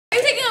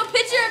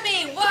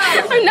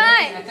I'm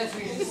not.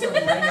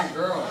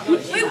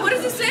 Wait, what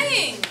is it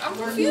saying? I'm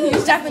confused.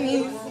 He's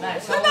Japanese.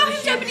 What about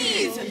him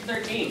Japanese?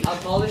 13. How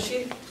tall is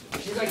she?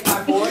 She's like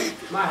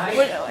 5'4". My height.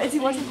 What, is he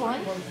watching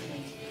porn?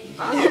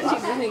 I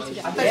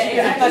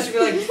thought she'd be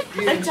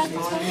like.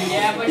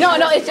 Yeah, but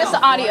No, it's just the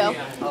audio.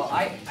 Oh,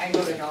 I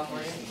go to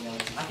California.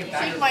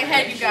 Shake my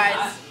head, you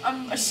guys.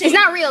 I'm ashamed. It's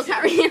not real. It's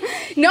not real.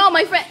 No,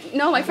 my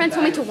friend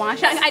told me to watch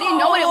it. I didn't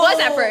know what it was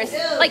at first.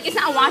 Like, it's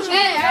not watching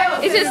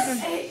it. It's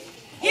just.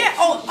 Yeah.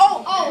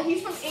 Oh.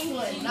 He's from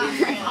England, not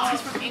France.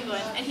 He's from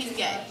England, and he's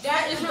gay.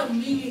 That is a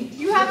mean.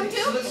 You have him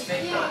too?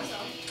 Yeah.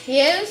 He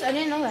is? I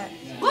didn't know that.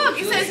 Look,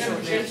 it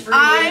says,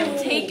 "I'm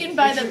taken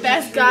by the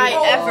best guy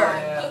ever."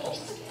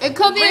 It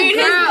could be a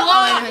girl.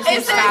 It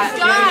says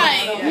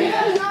guy.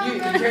 You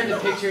turned the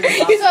picture.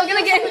 He's all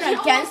gonna get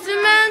against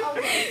him, man.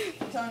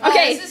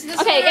 Okay,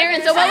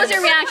 Aaron. So what was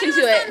your reaction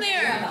to it?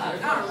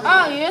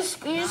 Oh, you just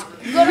go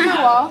to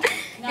my wall.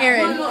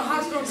 Aaron.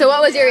 So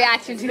what was your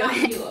reaction to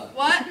it?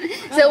 What?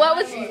 So what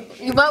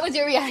was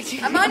your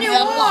reaction? I'm on your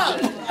wall.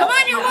 I'm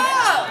on your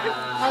wall.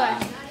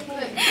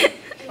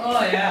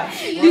 Oh yeah.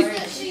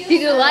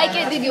 Did you like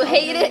it? Did you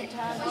hate it?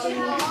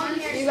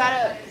 You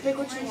gotta pick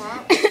what you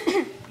want.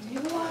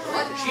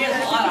 She has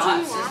a lot of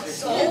hot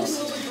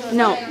sisters.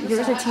 No,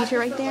 there's a teacher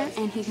right there,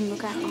 and he can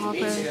look at all of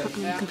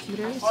her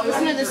computers.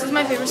 Listen to this is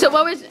my favorite. So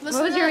what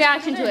was your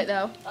reaction to it,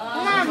 though?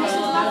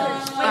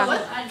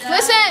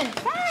 Listen!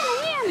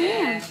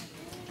 Yeah.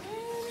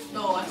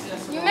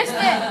 You missed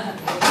it!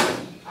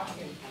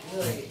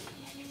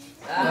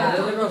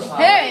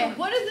 Hey.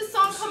 What is this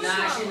song coming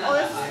from? Oh,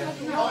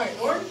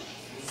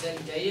 this is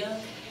Zendaya.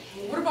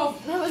 What about?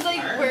 I was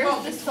like,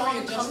 where's this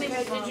song coming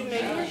from? Did you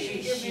make it?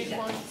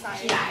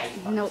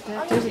 No,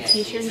 there's a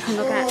teacher, you can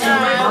look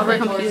at all of her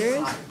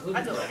computers.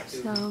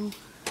 So,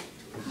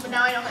 But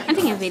now I don't have. I'm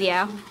taking a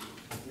video.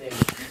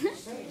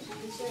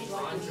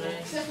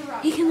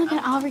 You can look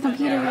at all of her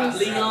computers.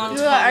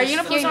 Are you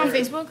gonna post it on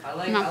Facebook? I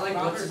like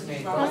what's his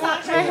name. My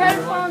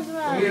headphones,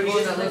 man. We're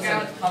going to look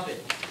at the puppet.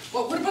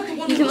 What about the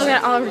one? You can look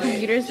at all of her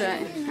computers, but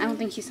I don't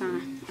think she's on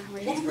it.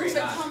 Go behind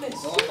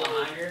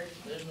her.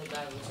 There's no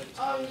guy who looks like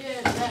Oh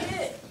yeah, that's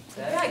it.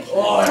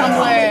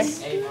 Tumblr.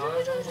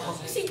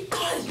 See,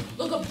 guys,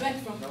 look up back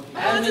from.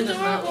 Avin does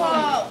not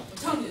Wow.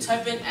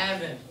 type in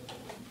Avin.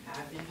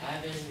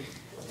 Avin.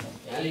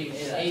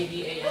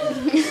 A-V-A-N.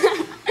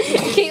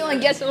 Caitlin,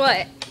 guess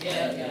what?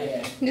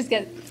 Yeah. Just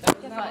guess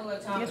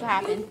what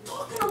happened.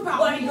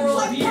 White girl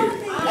beard.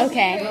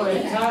 Okay.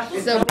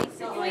 So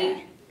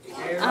basically,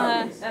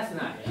 That's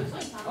not it.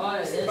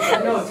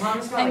 No,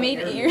 Thomas got I made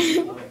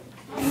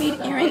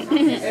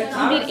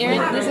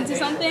Aaron listen to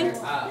something.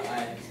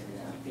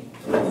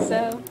 So,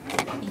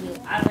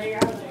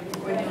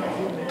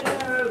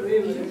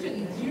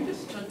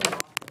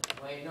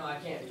 Wait, no, I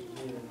can't.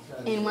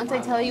 and once I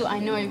tell you, I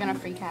know you're gonna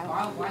freak out.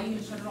 Why you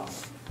shut it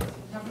off?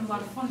 Having a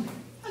lot of fun.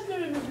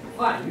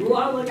 Fine, you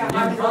want to look at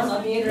my friends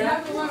on the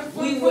internet?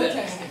 We will.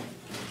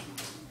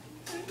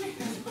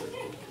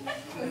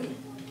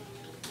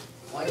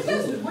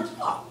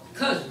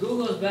 Because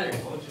Google's better.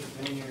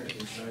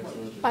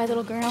 Bye,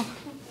 little girl.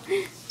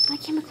 My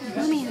Chemical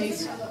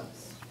Romance.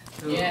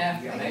 Yeah.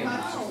 I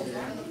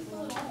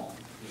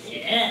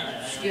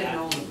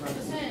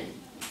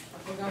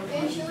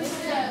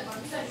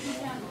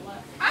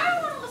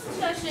don't want to listen to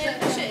that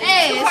shit.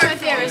 Hey, it's my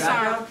favorite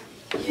song.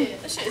 Yeah,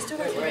 that shit is too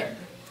hard for me.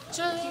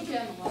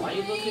 Why are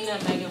you looking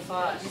at Megan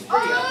Fox?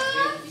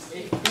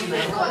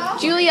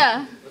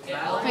 Julia.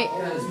 Wait.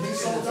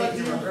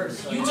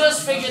 You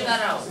just figured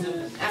that out.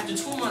 After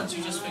 2 months,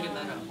 you just figured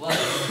that out. What?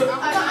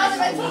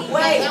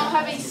 Wait, I don't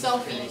have any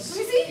selfies.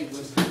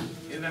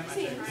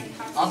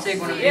 I'll take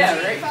one of these.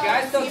 Yeah, right?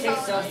 Guys don't take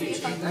selfies.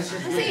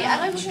 See, I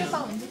like your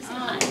phones. I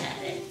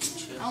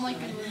don't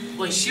like it.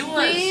 Wait, she was.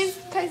 Please,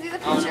 can I see the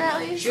picture at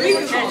least? She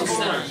was a trans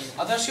center.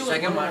 I thought she was.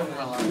 Second mine from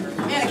my locker.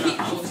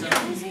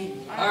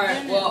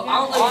 Alright, well,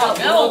 I'll let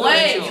you know. No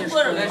way! You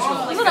put her. I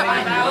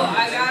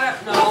got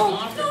it. No,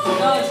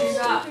 she's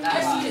not.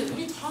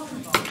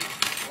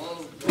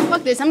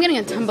 Fuck this, I'm getting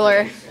a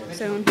Tumblr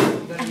soon.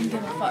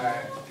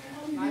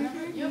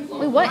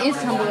 Wait, what is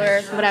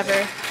Tumblr?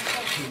 Whatever.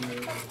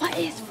 What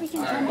is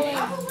freaking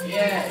Tumblr?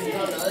 Yeah, you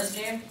don't know this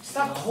game?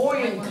 Stop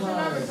toying,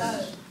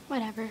 cuz.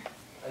 Whatever.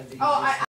 Oh,